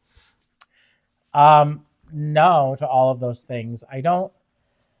 No to all of those things.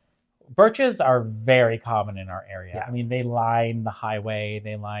 Birches are very common in our area. Yeah. I mean, they line the highway,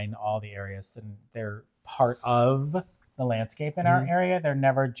 they line all the areas, and they're part of the landscape in our area. They're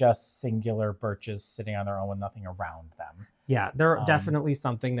never just singular birches sitting on their own with nothing around them. Yeah, they're definitely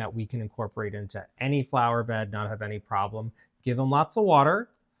something that we can incorporate into any flower bed, not have any problem. Give them lots of water.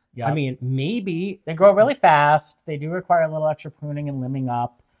 Yeah, I mean, maybe they grow really fast. They do require a little extra pruning and limbing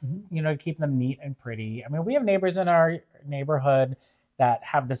up, to keep them neat and pretty. I mean, we have neighbors in our neighborhood that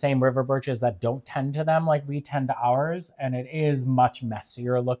have the same river birches that don't tend to them like we tend to ours, and it is much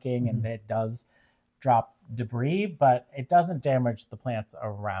messier looking, and it does drop debris, but it doesn't damage the plants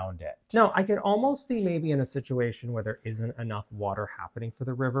around it. No, I could almost see maybe in a situation where there isn't enough water happening for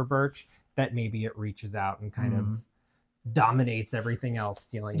the river birch that maybe it reaches out and kind of dominates everything else,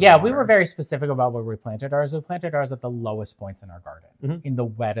 stealing the water. We were very specific about where we planted ours. We planted ours at the lowest points in our garden, in the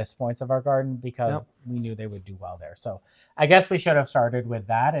wettest points of our garden, because we knew they would do well there. So I guess we should have started with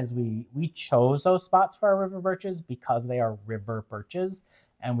that, as we chose those spots for our river birches because they are river birches,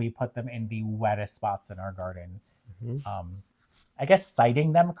 and we put them in the wettest spots in our garden. I guess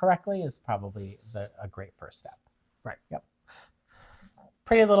siting them correctly is probably a great first step. Right. Yep.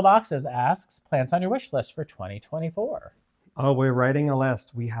 Pretty Little Boxes asks, plants on your wish list for 2024. Oh, we're writing a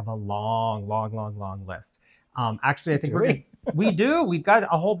list. We have a long list. Actually, I think we do. We've got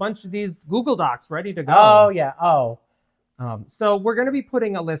a whole bunch of these Google Docs ready to go. Oh, yeah. So we're going to be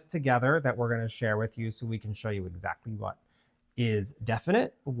putting a list together that we're going to share with you so we can show you exactly what is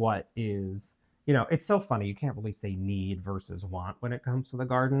definite, what is, it's so funny. You can't really say need versus want when it comes to the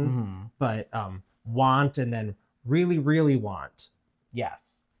garden, but want and then really, really want.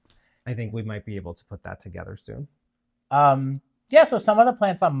 Yes. I think we might be able to put that together soon. So some of the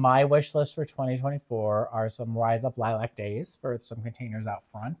plants on my wish list for 2024 are some Rise Up Lilac Days for some containers out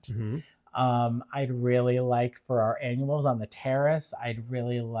front. I'd really like for our annuals on the terrace, I'd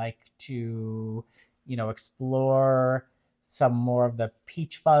really like to, explore some more of the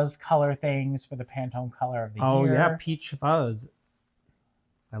peach fuzz color things for the Pantone color of the year. Oh yeah, peach fuzz.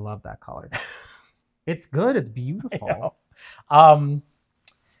 I love that color. It's good. It's beautiful.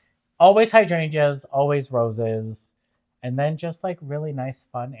 Always hydrangeas, always roses, and then just like really nice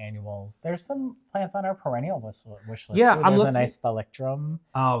fun annuals. There's some plants on our perennial wish list. Yeah, too. There's a nice thalictrum.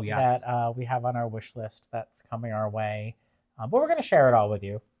 Oh yes, that we have on our wish list that's coming our way. But we're going to share it all with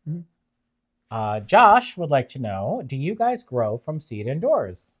you. Josh would like to know, do you guys grow from seed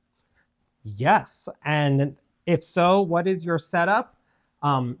indoors? Yes, and if so, what is your setup?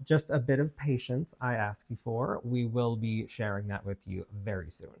 Just a bit of patience, I ask you for. We will be sharing that with you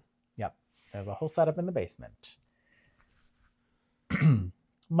very soon. Yep, there's a whole setup in the basement.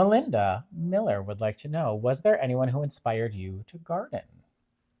 Melinda Miller would like to know, was there anyone who inspired you to garden?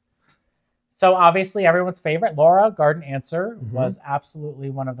 So obviously everyone's favorite, Laura Garden Answer, was absolutely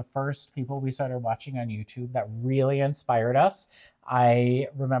one of the first people we started watching on YouTube that really inspired us. I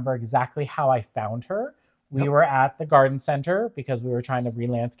remember exactly how I found her We were at the garden center because we were trying to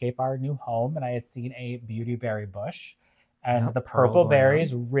re-landscape our new home, and I had seen a beautyberry bush, and the purple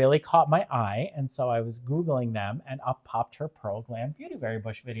berries really caught my eye, and so I was Googling them, and up popped her Pearl Glam beautyberry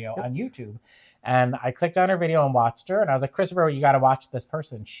bush video on YouTube. And I clicked on her video and watched her, and I was like, Christopher, you got to watch this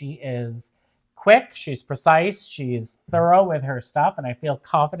person. She is quick, she's precise, she's thorough with her stuff, and I feel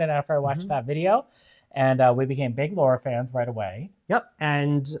confident after I watched that video. And we became big Laura fans right away. Yep,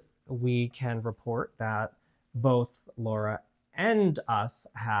 and we can report that both Laura and us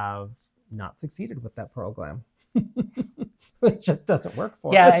have not succeeded with that Pearl Glam. It just doesn't work for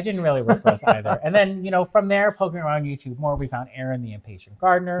us. Yeah, it didn't really work for us either. And then, from there, poking around YouTube more, we found Erin, the Impatient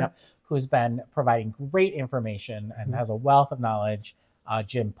Gardener, who's been providing great information and has a wealth of knowledge.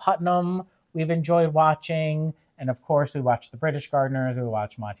 Jim Putnam, we've enjoyed watching. And of course, we watched the British gardeners. We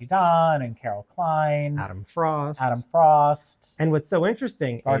watched Monty Don and Carol Klein. Adam Frost. And what's so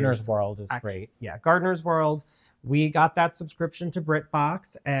interesting Gardener's World is great. Yeah, Gardener's World. We got that subscription to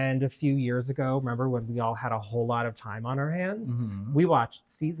BritBox, and a few years ago, remember when we all had a whole lot of time on our hands? We watched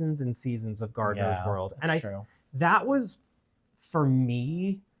seasons and seasons of Gardener's World. And that was, for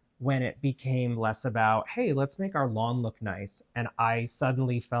me, when it became less about, hey, let's make our lawn look nice. And I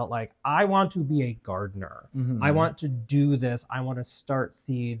suddenly felt like, I want to be a gardener. I want to do this. I want to start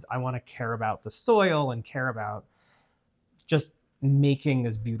seeds. I want to care about the soil and care about just making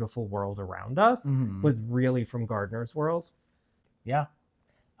this beautiful world around us. Was really from Gardener's World. Yeah.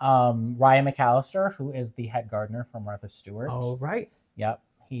 Ryan McAllister, who is the head gardener from Martha Stewart. Oh, right. Yep.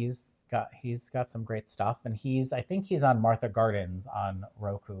 He's got some great stuff, and I think he's on Martha Gardens on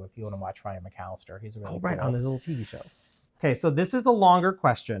Roku. If you want to watch Ryan McAllister, he's really right cool. on his little TV show. Okay, so this is a longer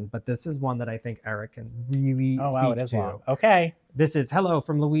question, but this is one that I think Eric can really speak wow, it is to. long. Okay. This is hello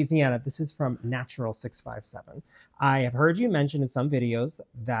from Louisiana. This is from Natural657. I have heard you mention in some videos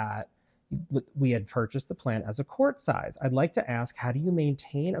that we had purchased the plant as a quart size. I'd like to ask, how do you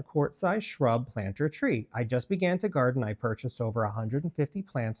maintain a quart size shrub, plant, or tree? I just began to garden. I purchased over 150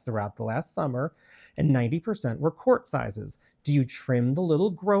 plants throughout the last summer, and 90% were quart sizes. Do you trim the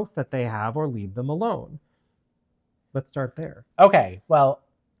little growth that they have or leave them alone? Let's start there. Okay, well,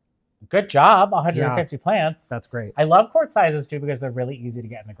 good job, 150 plants. That's great. I love quart sizes too because they're really easy to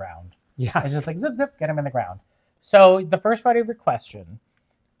get in the ground. Yeah. It's just like zip, zip, get them in the ground. So the first part of your question,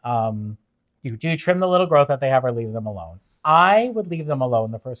 do you trim the little growth that they have or leave them alone? I would leave them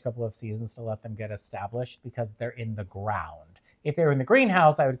alone the first couple of seasons to let them get established because they're in the ground. If they were in the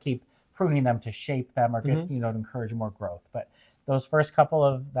greenhouse, I would keep pruning them to shape them or get, to encourage more growth. But those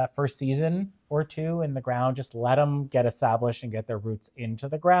that first season or two in the ground, just let them get established and get their roots into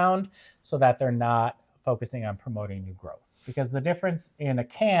the ground so that they're not focusing on promoting new growth. Because the difference in a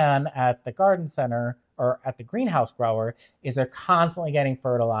can at the garden center or at the greenhouse grower is they're constantly getting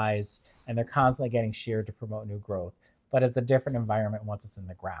fertilized and they're constantly getting sheared to promote new growth. But it's a different environment once it's in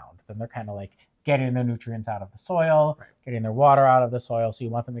the ground. Then they're kind of like getting the nutrients out of the soil, getting their water out of the soil. So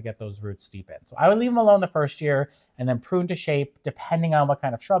you want them to get those roots deep in. So I would leave them alone the first year and then prune to shape depending on what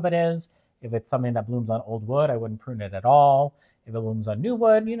kind of shrub it is. If it's something that blooms on old wood, I wouldn't prune it at all. If it blooms on new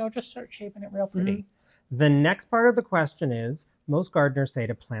wood, just start shaping it real pretty. The next part of the question is, most gardeners say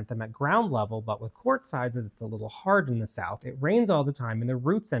to plant them at ground level, but with quart sizes, it's a little hard in the south. It rains all the time and the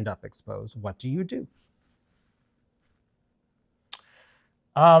roots end up exposed. What do you do?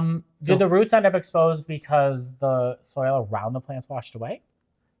 Do the roots end up exposed because the soil around the plant's washed away?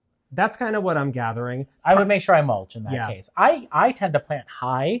 That's kind of what I'm gathering. I would make sure I mulch in that case. I tend to plant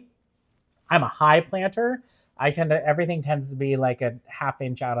high. I'm a high planter. Everything tends to be like a ½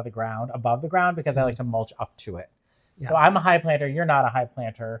 inch out of the ground, above the ground, because I like to mulch up to it. Yeah. So I'm a high planter. You're not a high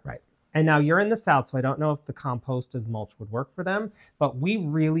planter. Right. And now you're in the south, so I don't know if the compost as mulch would work for them, but we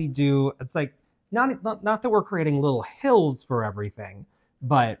really do. It's like, not that we're creating little hills for everything,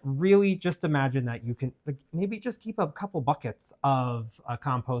 but really just imagine that you can maybe just keep a couple buckets of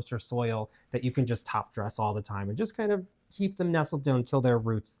compost or soil that you can just top dress all the time and just kind of keep them nestled down until their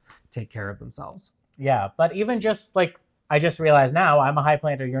roots take care of themselves. Yeah, but even just like, I just realized now, I'm a high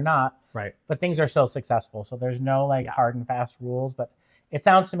planter, you're not. Right. But things are still successful. So there's no hard and fast rules. But it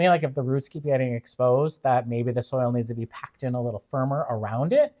sounds to me like if the roots keep getting exposed, that maybe the soil needs to be packed in a little firmer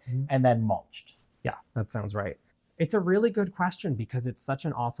around it and then mulched. Yeah, that sounds right. It's a really good question because it's such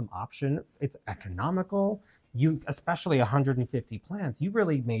an awesome option. It's economical. Especially 150 plants, you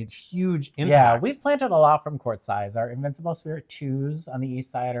really made huge impact. Yeah, we've planted a lot from quart size. Our Invincible Spirit 2s on the east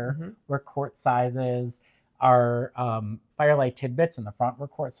side were quart sizes. Our Firelight Tidbits in the front were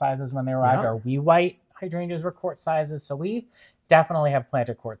quart sizes when they arrived. Our Wee White hydrangeas were quart sizes. So we definitely have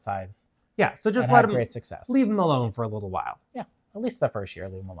planted quart size. Yeah, so just great success. Leave them alone for a little while. Yeah, at least the first year,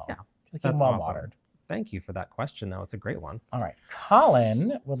 leave them alone. Yeah, just keep them well watered. Thank you for that question, though. It's a great one. All right.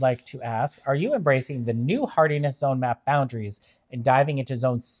 Colin would like to ask, are you embracing the new hardiness zone map boundaries and diving into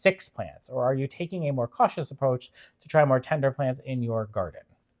zone 6 plants, or are you taking a more cautious approach to try more tender plants in your garden?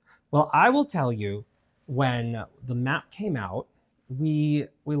 Well, I will tell you, when the map came out, we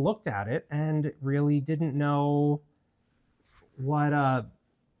looked at it and really didn't know what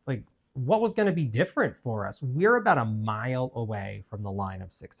what was going to be different for us. We're about a mile away from the line of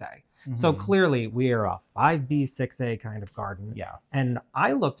 6A. So clearly we are a 5B, 6A kind of garden. Yeah. And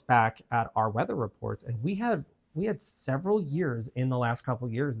I looked back at our weather reports, and we had several years in the last couple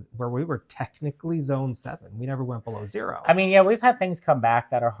of years where we were technically zone 7. We never went below 0. I mean, yeah, we've had things come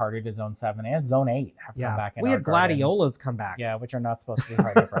back that are harder to zone 7 and zone 8 have come back in we our had garden. gladiolas come back. Yeah, which are not supposed to be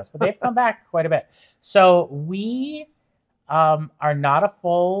hardy for us, but they've come back quite a bit. So we are not a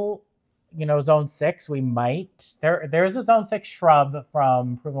full, zone 6. We might. There's a zone 6 shrub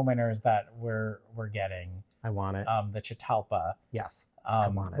from Proven Winners that we're getting. I want it. The Chitalpa. Yes. I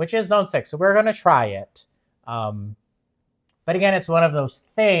want it. Which is zone 6. So we're going to try it. But again, it's one of those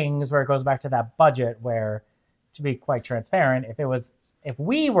things where it goes back to that budget where, to be quite transparent, if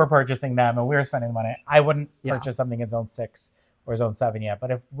we were purchasing them and we were spending the money, I wouldn't purchase something in zone 6 or zone 7 yet.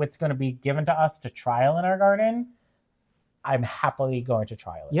 But if it's going to be given to us to trial in our garden, I'm happily going to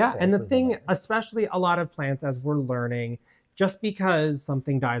trial it. Yeah, and the thing, especially a lot of plants, as we're learning, just because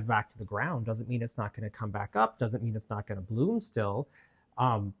something dies back to the ground doesn't mean it's not going to come back up, doesn't mean it's not going to bloom still.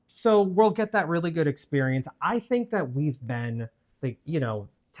 So we'll get that really good experience. I think that we've been,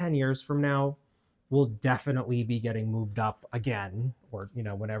 10 years from now, we'll definitely be getting moved up again, or,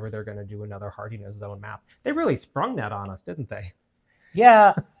 whenever they're going to do another hardiness zone map. They really sprung that on us, didn't they?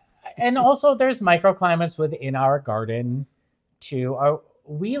 Yeah. And also there's microclimates within our garden too.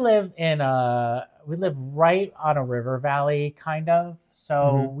 We live right on a river valley, kind of.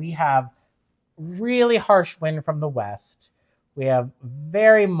 So we have really harsh wind from the west. We have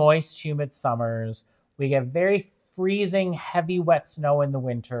very moist, humid summers. We get very freezing, heavy, wet snow in the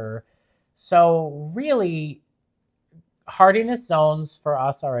winter. So really, hardiness zones for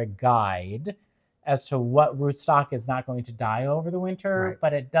us are a guide as to what rootstock is not going to die over the winter,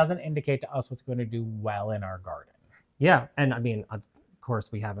 but it doesn't indicate to us what's going to do well in our garden. Yeah, and I mean, of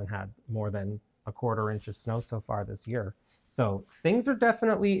course, we haven't had more than a 1/4 inch of snow so far this year. So things are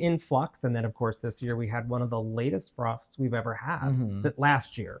definitely in flux. And then, of course, this year we had one of the latest frosts we've ever had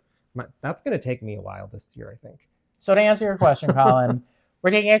last year. That's going to take me a while this year, I think. So to answer your question, Colin, we're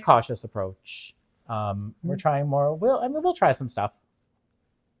taking a cautious approach. We're trying more. We'll try some stuff.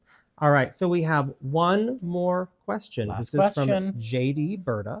 All right, so we have one more question. Last this is question. from JD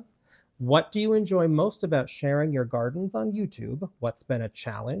Berta. What do you enjoy most about sharing your gardens on YouTube? What's been a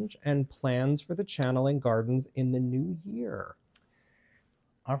challenge, and plans for the channel and gardens in the new year?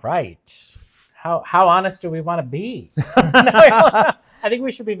 All right. How honest do we want to be? I think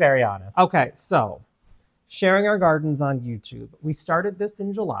we should be very honest. Okay, so sharing our gardens on YouTube. We started this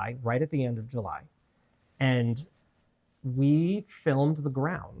in July, right at the end of July. And we filmed the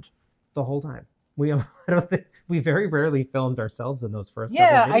ground the whole time. We very rarely filmed ourselves in those first couple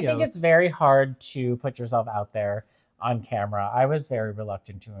videos. I think it's very hard to put yourself out there on camera. I was very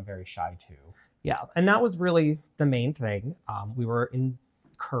reluctant to and very shy too. Yeah, and that was really the main thing. We were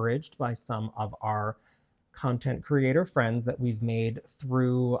encouraged by some of our content creator friends that we've made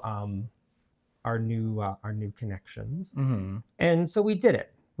through our new connections. And so we did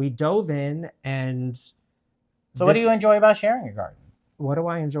it. We dove in, and so what do you enjoy about sharing your gardens? What do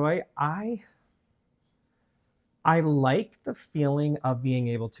I enjoy? I like the feeling of being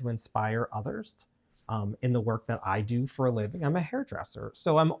able to inspire others in the work that I do for a living. I'm a hairdresser,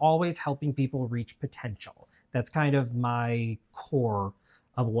 so I'm always helping people reach potential. That's kind of my core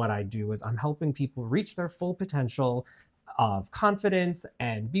of what I do, is I'm helping people reach their full potential of confidence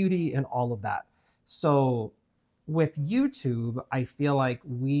and beauty and all of that. So with YouTube, I feel like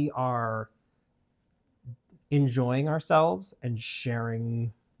we are enjoying ourselves and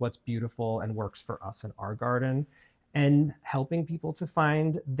sharing what's beautiful and works for us in our garden, and helping people to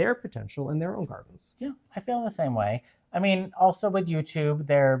find their potential in their own gardens. Yeah, I feel the same way. I mean, also with YouTube,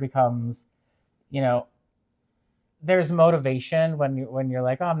 there becomes, there's motivation when you're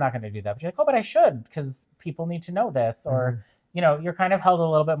like, oh, I'm not going to do that. But you're like, oh, but I should, because people need to know this. Or, you're kind of held a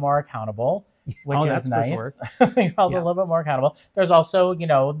little bit more accountable, which is nice. Sure. You're held a little bit more accountable. There's also,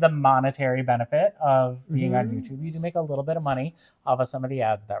 the monetary benefit of being on YouTube. You do make a little bit of money off of some of the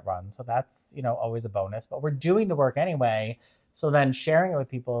ads that run. So that's, always a bonus. But we're doing the work anyway. So then sharing it with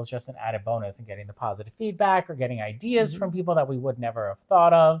people is just an added bonus, and getting the positive feedback or getting ideas from people that we would never have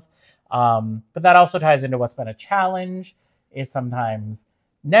thought of. But that also ties into what's been a challenge, is sometimes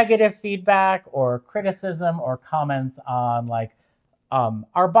negative feedback or criticism or comments on like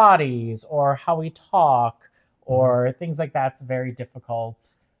our bodies or how we talk or things like that, it's very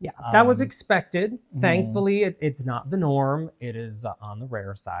difficult. Yeah, that was expected. Mhm. Thankfully, it's not the norm. It is on the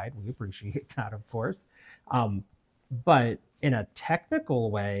rare side. We appreciate that, of course. But in a technical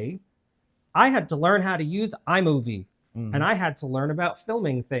way, I had to learn how to use iMovie. And I had to learn about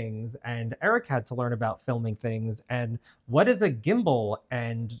filming things, and Eric had to learn about filming things, and what is a gimbal,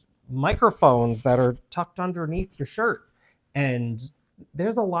 and microphones that are tucked underneath your shirt. And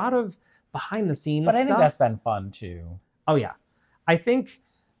there's a lot of behind the scenes But I think stuff. that's been fun too. Oh yeah. I think,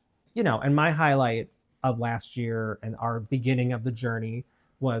 you know, and my highlight of last year and our beginning of the journey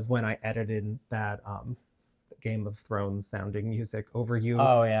was when I edited that Game of Thrones sounding music over you.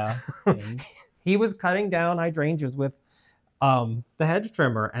 Oh yeah. He was cutting down hydrangeas with the hedge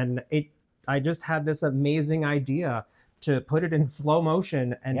trimmer, and I just had this amazing idea to put it in slow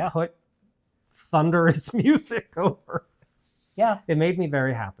motion and put thunderous music over. Yeah. It made me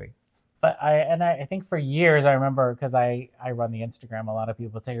very happy. But I think for years, I remember, because I run the Instagram, a lot of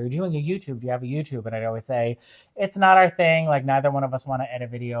people would say, "Are you doing a YouTube? Do you have a YouTube?" And I'd always say, "It's not our thing. Like, neither one of us want to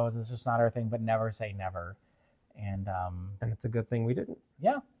edit videos. It's just not our thing, but never say never." And it's a good thing we didn't.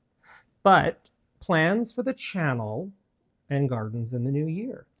 Yeah. But plans for the channel and gardens in the new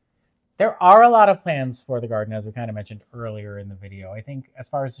year. There are a lot of plans for the garden, as we kind of mentioned earlier in the video. I think as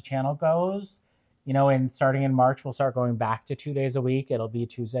far as the channel goes, you know, starting in March, we'll start going back to 2 days a week. It'll be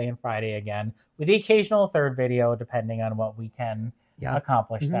Tuesday and Friday again, with the occasional third video, depending on what we can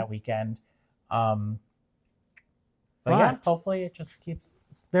accomplish that weekend. But yeah, hopefully it just keeps.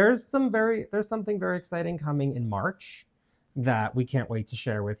 There's something very exciting coming in March that we can't wait to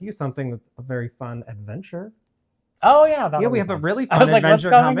share with you. Something that's a very fun adventure. Oh yeah, we have a really fun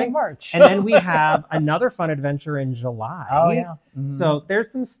adventure coming in March, and then we have another fun adventure in July. Oh yeah. So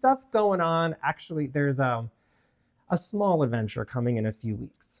there's some stuff going on. Actually, there's a small adventure coming in a few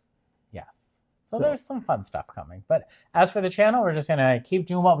weeks. Yes. So there's some fun stuff coming. But as for the channel, we're just gonna keep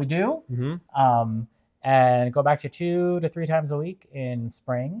doing what we do, and go back to 2 to 3 times a week in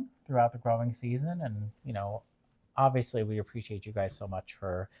spring throughout the growing season. And you know, obviously, we appreciate you guys so much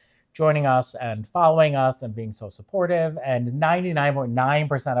for joining us and following us and being so supportive. And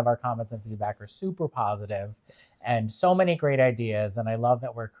 99.9% of our comments and feedback are super positive, and so many great ideas. And I love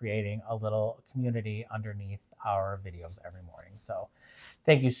that we're creating a little community underneath our videos every morning. So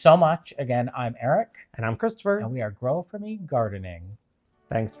thank you so much. Again, I'm Eric. And I'm Christopher. And we are Grow For Me Gardening.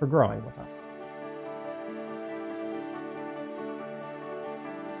 Thanks for growing with us.